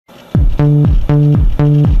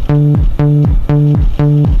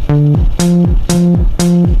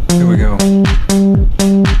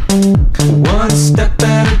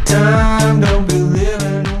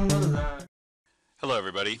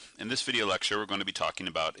we're going to be talking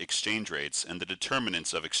about exchange rates and the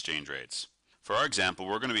determinants of exchange rates. For our example,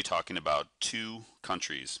 we're going to be talking about two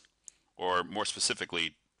countries, or more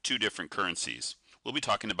specifically, two different currencies. We'll be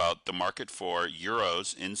talking about the market for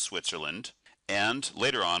euros in Switzerland, and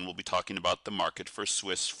later on we'll be talking about the market for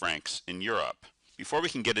Swiss francs in Europe. Before we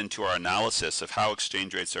can get into our analysis of how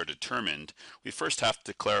exchange rates are determined, we first have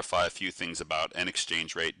to clarify a few things about an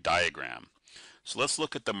exchange rate diagram. So let's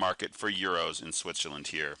look at the market for euros in Switzerland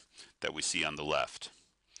here that we see on the left.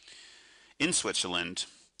 In Switzerland,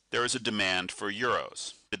 there is a demand for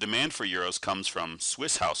euros. The demand for euros comes from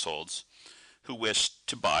Swiss households who wish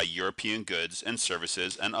to buy European goods and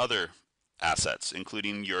services and other assets,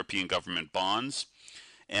 including European government bonds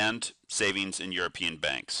and savings in European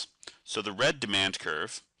banks. So the red demand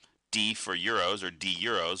curve, D for euros or D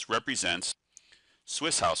euros, represents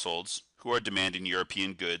Swiss households who are demanding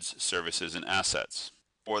European goods, services, and assets.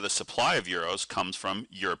 Or the supply of euros comes from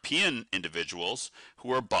European individuals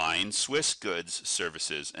who are buying Swiss goods,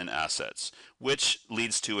 services, and assets, which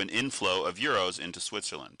leads to an inflow of euros into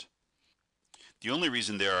Switzerland. The only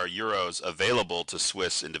reason there are euros available to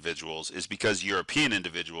Swiss individuals is because European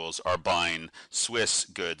individuals are buying Swiss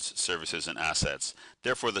goods, services, and assets.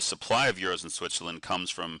 Therefore, the supply of euros in Switzerland comes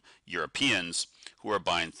from Europeans who are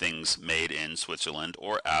buying things made in Switzerland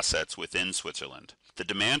or assets within Switzerland. The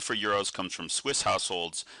demand for euros comes from Swiss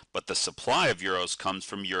households, but the supply of euros comes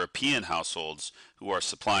from European households who are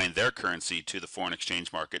supplying their currency to the foreign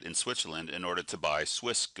exchange market in Switzerland in order to buy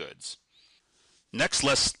Swiss goods. Next,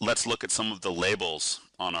 let's look at some of the labels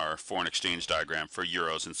on our foreign exchange diagram for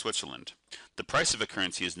euros in Switzerland. The price of a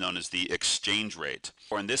currency is known as the exchange rate,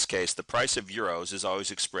 or in this case, the price of euros is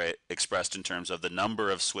always expressed in terms of the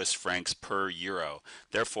number of Swiss francs per euro.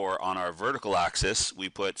 Therefore, on our vertical axis, we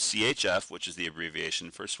put CHF, which is the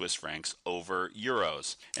abbreviation for Swiss francs, over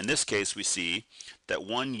euros. In this case, we see that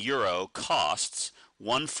 1 euro costs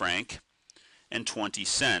 1 franc and 20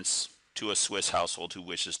 cents to a Swiss household who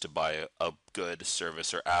wishes to buy a good,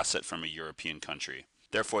 service, or asset from a European country.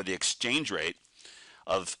 Therefore, the exchange rate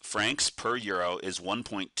of francs per euro is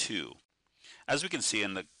 1.2. As we can see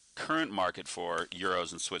in the current market for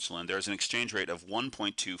euros in Switzerland, there is an exchange rate of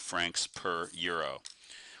 1.2 francs per euro.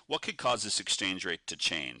 What could cause this exchange rate to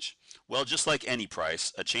change? Well, just like any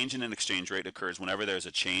price, a change in an exchange rate occurs whenever there is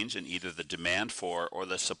a change in either the demand for or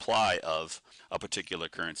the supply of a particular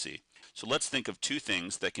currency. So let's think of two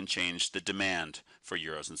things that can change the demand for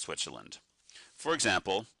euros in Switzerland. For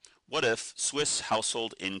example, what if Swiss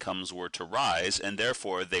household incomes were to rise and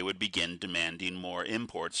therefore they would begin demanding more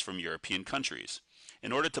imports from European countries?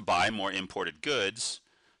 In order to buy more imported goods,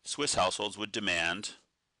 Swiss households would demand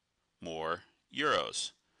more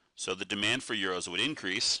euros. So the demand for euros would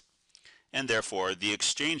increase, and therefore the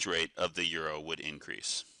exchange rate of the euro would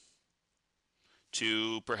increase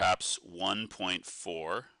to perhaps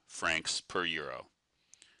 1.4 francs per euro.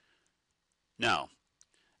 Now,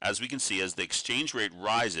 as we can see, as the exchange rate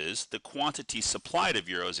rises, the quantity supplied of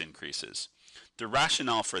euros increases. The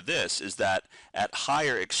rationale for this is that at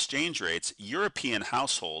higher exchange rates, European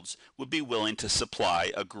households would be willing to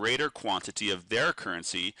supply a greater quantity of their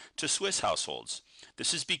currency to Swiss households.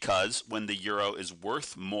 This is because when the euro is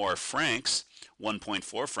worth more francs,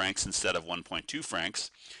 1.4 francs instead of 1.2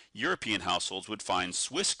 francs, European households would find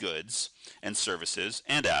Swiss goods and services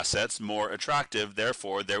and assets more attractive.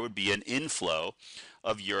 Therefore, there would be an inflow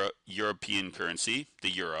of European currency, the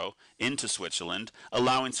euro, into Switzerland,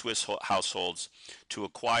 allowing Swiss households to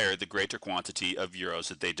acquire the greater quantity of euros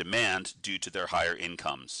that they demand due to their higher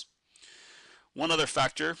incomes. One other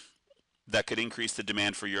factor that could increase the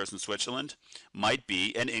demand for euros in Switzerland might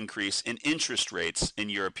be an increase in interest rates in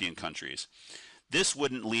European countries. This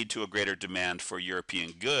wouldn't lead to a greater demand for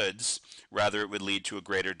European goods, rather it would lead to a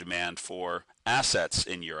greater demand for assets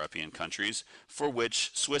in European countries, for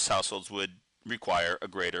which Swiss households would require a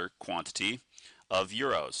greater quantity of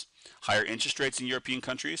euros. Higher interest rates in European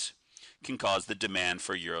countries can cause the demand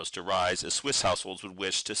for euros to rise, as Swiss households would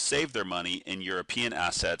wish to save their money in European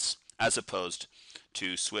assets as opposed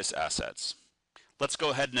to Swiss assets. Let's go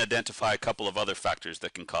ahead and identify a couple of other factors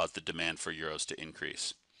that can cause the demand for euros to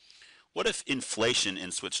increase. What if inflation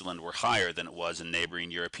in Switzerland were higher than it was in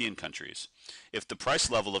neighboring European countries? If the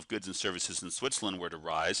price level of goods and services in Switzerland were to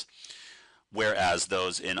rise, whereas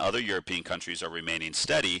those in other European countries are remaining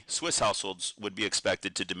steady, Swiss households would be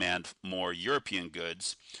expected to demand more European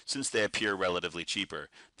goods since they appear relatively cheaper.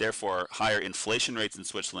 Therefore, higher inflation rates in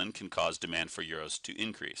Switzerland can cause demand for euros to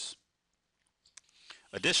increase.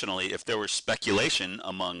 Additionally, if there were speculation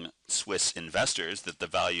among Swiss investors that the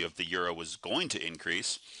value of the euro was going to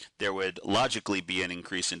increase, there would logically be an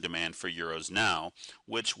increase in demand for euros now,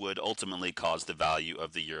 which would ultimately cause the value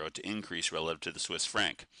of the euro to increase relative to the Swiss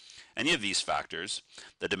franc. Any of these factors,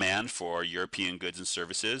 the demand for European goods and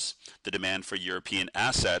services, the demand for European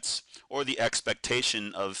assets, or the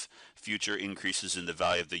expectation of future increases in the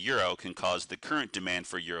value of the euro can cause the current demand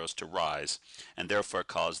for euros to rise, and therefore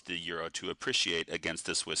cause the euro to appreciate against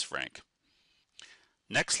the Swiss franc.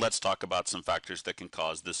 Next, let's talk about some factors that can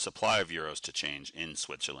cause the supply of euros to change in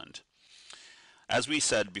Switzerland. As we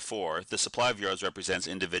said before, the supply of euros represents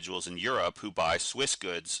individuals in Europe who buy Swiss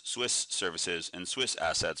goods, Swiss services, and Swiss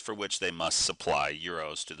assets for which they must supply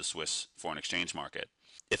euros to the Swiss foreign exchange market.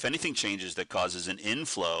 If anything changes that causes an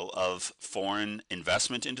inflow of foreign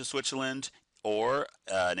investment into Switzerland or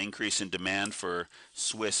an increase in demand for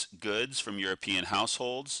Swiss goods from European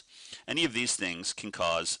households, any of these things can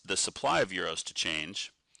cause the supply of euros to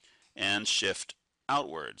change and shift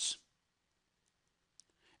outwards.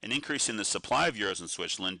 An increase in the supply of euros in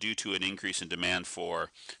Switzerland due to an increase in demand for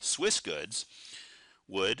Swiss goods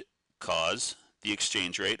would cause the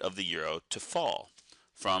exchange rate of the euro to fall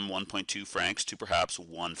from 1.2 francs to perhaps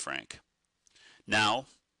 1 franc. Now,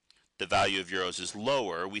 the value of euros is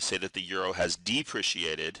lower. We say that the euro has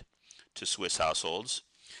depreciated to Swiss households,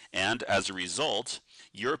 and as a result,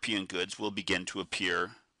 European goods will begin to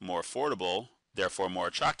appear more affordable, therefore more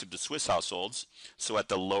attractive to Swiss households. So at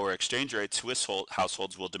the lower exchange rate, Swiss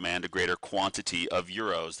households will demand a greater quantity of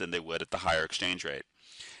euros than they would at the higher exchange rate.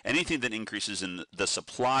 Anything that increases in the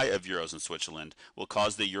supply of euros in Switzerland will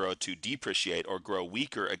cause the euro to depreciate or grow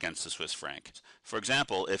weaker against the Swiss franc. For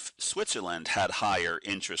example, if Switzerland had higher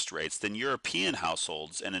interest rates, then European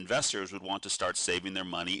households and investors would want to start saving their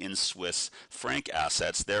money in Swiss franc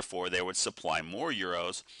assets. Therefore, they would supply more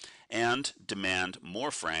euros and demand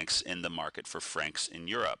more francs in the market for francs in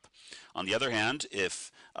Europe. On the other hand,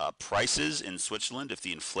 if prices in Switzerland, if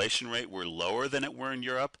the inflation rate were lower than it were in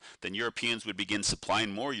Europe, then Europeans would begin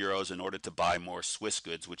supplying more euros in order to buy more Swiss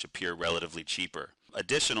goods, which appear relatively cheaper.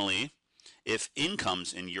 Additionally, if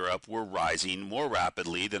incomes in Europe were rising more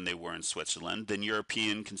rapidly than they were in Switzerland, then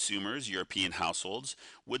European consumers, European households,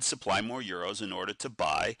 would supply more euros in order to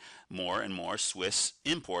buy more and more Swiss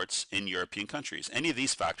imports in European countries. Any of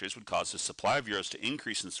these factors would cause the supply of euros to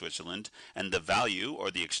increase in Switzerland and the value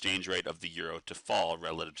or the exchange rate of the euro to fall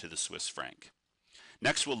relative to the Swiss franc.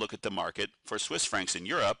 Next, we'll look at the market for Swiss francs in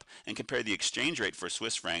Europe and compare the exchange rate for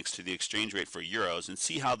Swiss francs to the exchange rate for euros and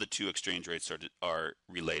see how the two exchange rates are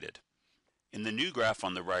related. In the new graph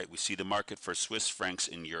on the right, we see the market for Swiss francs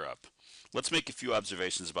in Europe. Let's make a few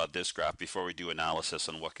observations about this graph before we do analysis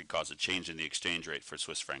on what could cause a change in the exchange rate for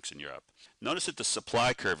Swiss francs in Europe. Notice that the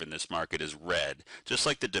supply curve in this market is red, just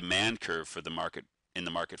like the demand curve for the market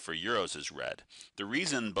for euros is red. The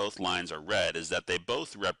reason both lines are red is that they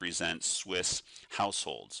both represent Swiss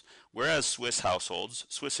households. Whereas Swiss households,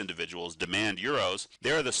 Swiss individuals demand euros,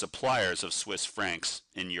 they are the suppliers of Swiss francs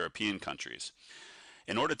in European countries.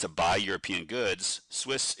 In order to buy European goods,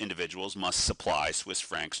 Swiss individuals must supply Swiss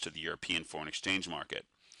francs to the European foreign exchange market.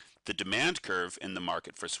 The demand curve in the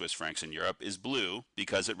market for Swiss francs in Europe is blue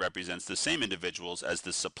because it represents the same individuals as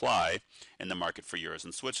the supply in the market for euros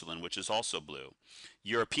in Switzerland, which is also blue.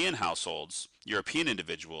 European households, European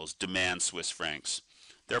individuals demand Swiss francs.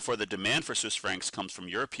 Therefore, the demand for Swiss francs comes from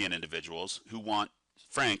European individuals who want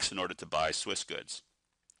francs in order to buy Swiss goods.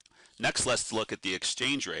 Next, let's look at the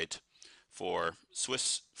exchange rate for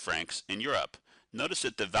Swiss francs in Europe. Notice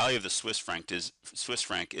that the value of the Swiss franc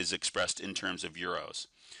is expressed in terms of euros.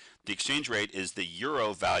 The exchange rate is the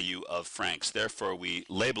euro value of francs. Therefore, we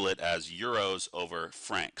label it as euros over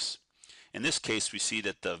francs. In this case, we see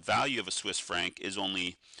that the value of a Swiss franc is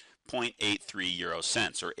only 0.83 euro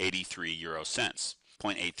cents, or 83 euro cents.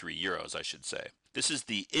 0.83 euros, I should say. This is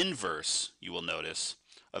the inverse, you will notice,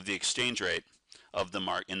 of the exchange rate of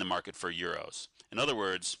in the market for euros. In other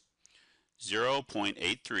words,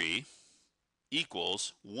 0.83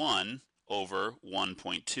 equals 1 over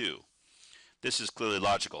 1.2. This is clearly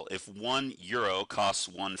logical. If 1 euro costs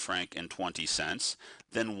 1 franc and 20 cents,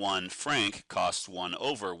 then 1 franc costs 1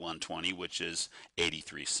 over 120, which is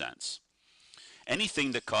 83 cents.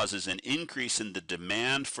 Anything that causes an increase in the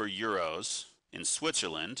demand for euros in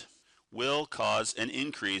Switzerland will cause an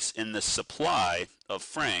increase in the supply of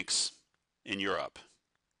francs in Europe.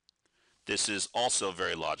 This is also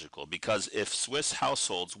very logical because if Swiss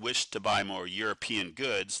households wish to buy more European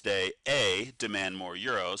goods, they A, demand more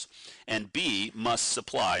euros, and B, must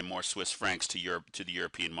supply more Swiss francs to the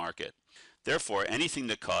European market. Therefore, anything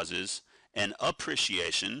that causes an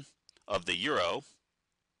appreciation of the euro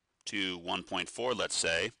to 1.4, let's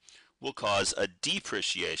say, will cause a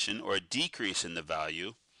depreciation or a decrease in the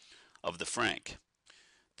value of the franc.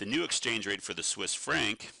 The new exchange rate for the Swiss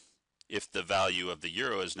franc, if the value of the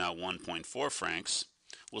euro is now 1.4 francs,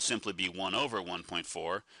 will simply be 1 over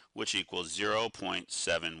 1.4, which equals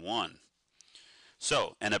 0.71.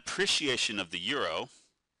 So, an appreciation of the euro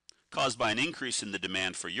caused by an increase in the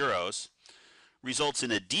demand for euros results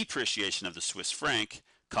in a depreciation of the Swiss franc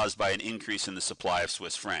caused by an increase in the supply of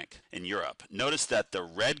Swiss franc in Europe. Notice that the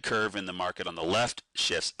red curve in the market on the left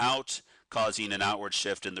shifts out, causing an outward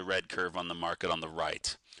shift in the red curve on the market on the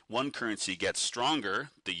right. One currency gets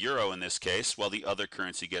stronger, the euro in this case, while the other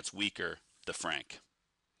currency gets weaker, the franc.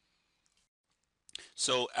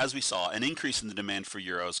 So as we saw, an increase in the demand for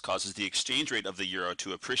euros causes the exchange rate of the euro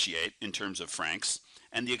to appreciate in terms of francs,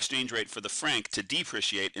 and the exchange rate for the franc to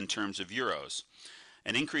depreciate in terms of euros.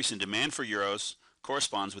 An increase in demand for euros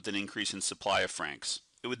corresponds with an increase in supply of francs.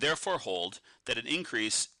 It would therefore hold that an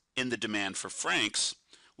increase in the demand for francs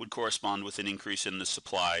would correspond with an increase in the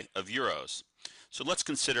supply of euros. So let's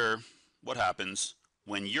consider what happens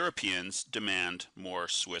when Europeans demand more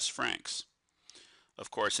Swiss francs.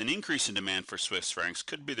 Of course, an increase in demand for Swiss francs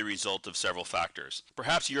could be the result of several factors.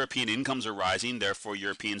 Perhaps European incomes are rising, therefore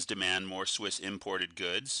Europeans demand more Swiss imported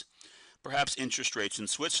goods. Perhaps interest rates in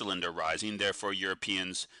Switzerland are rising, therefore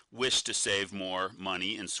Europeans wish to save more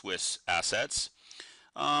money in Swiss assets.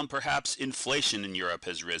 Perhaps inflation in Europe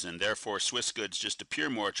has risen, therefore Swiss goods just appear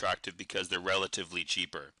more attractive because they're relatively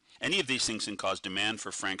cheaper. Any of these things can cause demand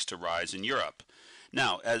for francs to rise in Europe.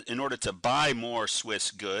 Now, in order to buy more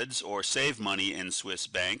Swiss goods or save money in Swiss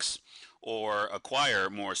banks or acquire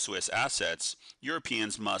more Swiss assets,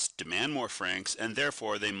 Europeans must demand more francs and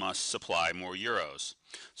therefore they must supply more euros.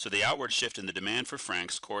 So the outward shift in the demand for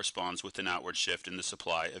francs corresponds with an outward shift in the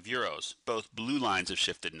supply of euros. Both blue lines have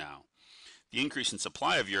shifted now. The increase in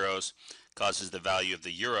supply of euros causes the value of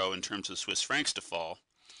the euro in terms of Swiss francs to fall,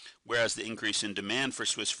 whereas the increase in demand for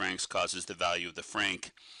Swiss francs causes the value of the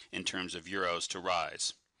franc in terms of euros to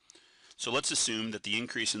rise. So let's assume that the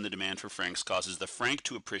increase in the demand for francs causes the franc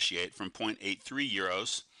to appreciate from 0.83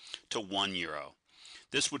 euros to 1 euro.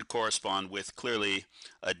 This would correspond with clearly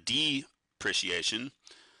a depreciation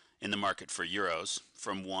in the market for euros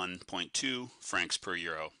from 1.2 francs per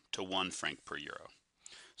euro to 1 franc per euro.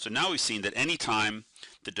 So now we've seen that any time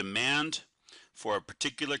the demand for a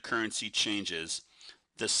particular currency changes,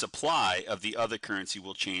 the supply of the other currency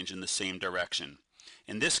will change in the same direction.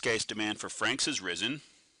 In this case, demand for francs has risen,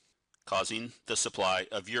 causing the supply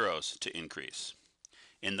of euros to increase.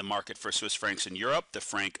 In the market for Swiss francs in Europe, the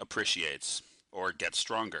franc appreciates or gets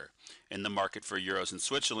stronger. In the market for euros in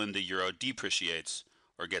Switzerland, the euro depreciates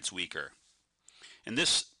or gets weaker. In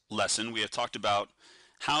this lesson, we have talked about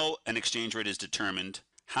how an exchange rate is determined,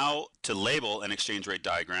 how to label an exchange rate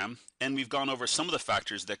diagram, and we've gone over some of the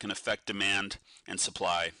factors that can affect demand and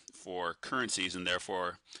supply for currencies and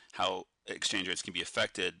therefore how exchange rates can be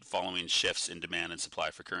affected following shifts in demand and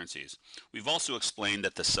supply for currencies. We've also explained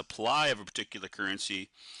that the supply of a particular currency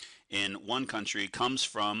in one country comes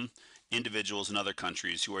from individuals in other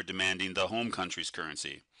countries who are demanding the home country's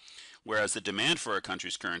currency, whereas the demand for a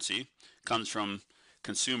country's currency comes from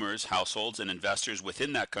consumers, households, and investors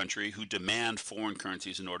within that country who demand foreign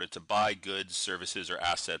currencies in order to buy goods, services, or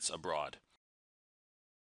assets abroad.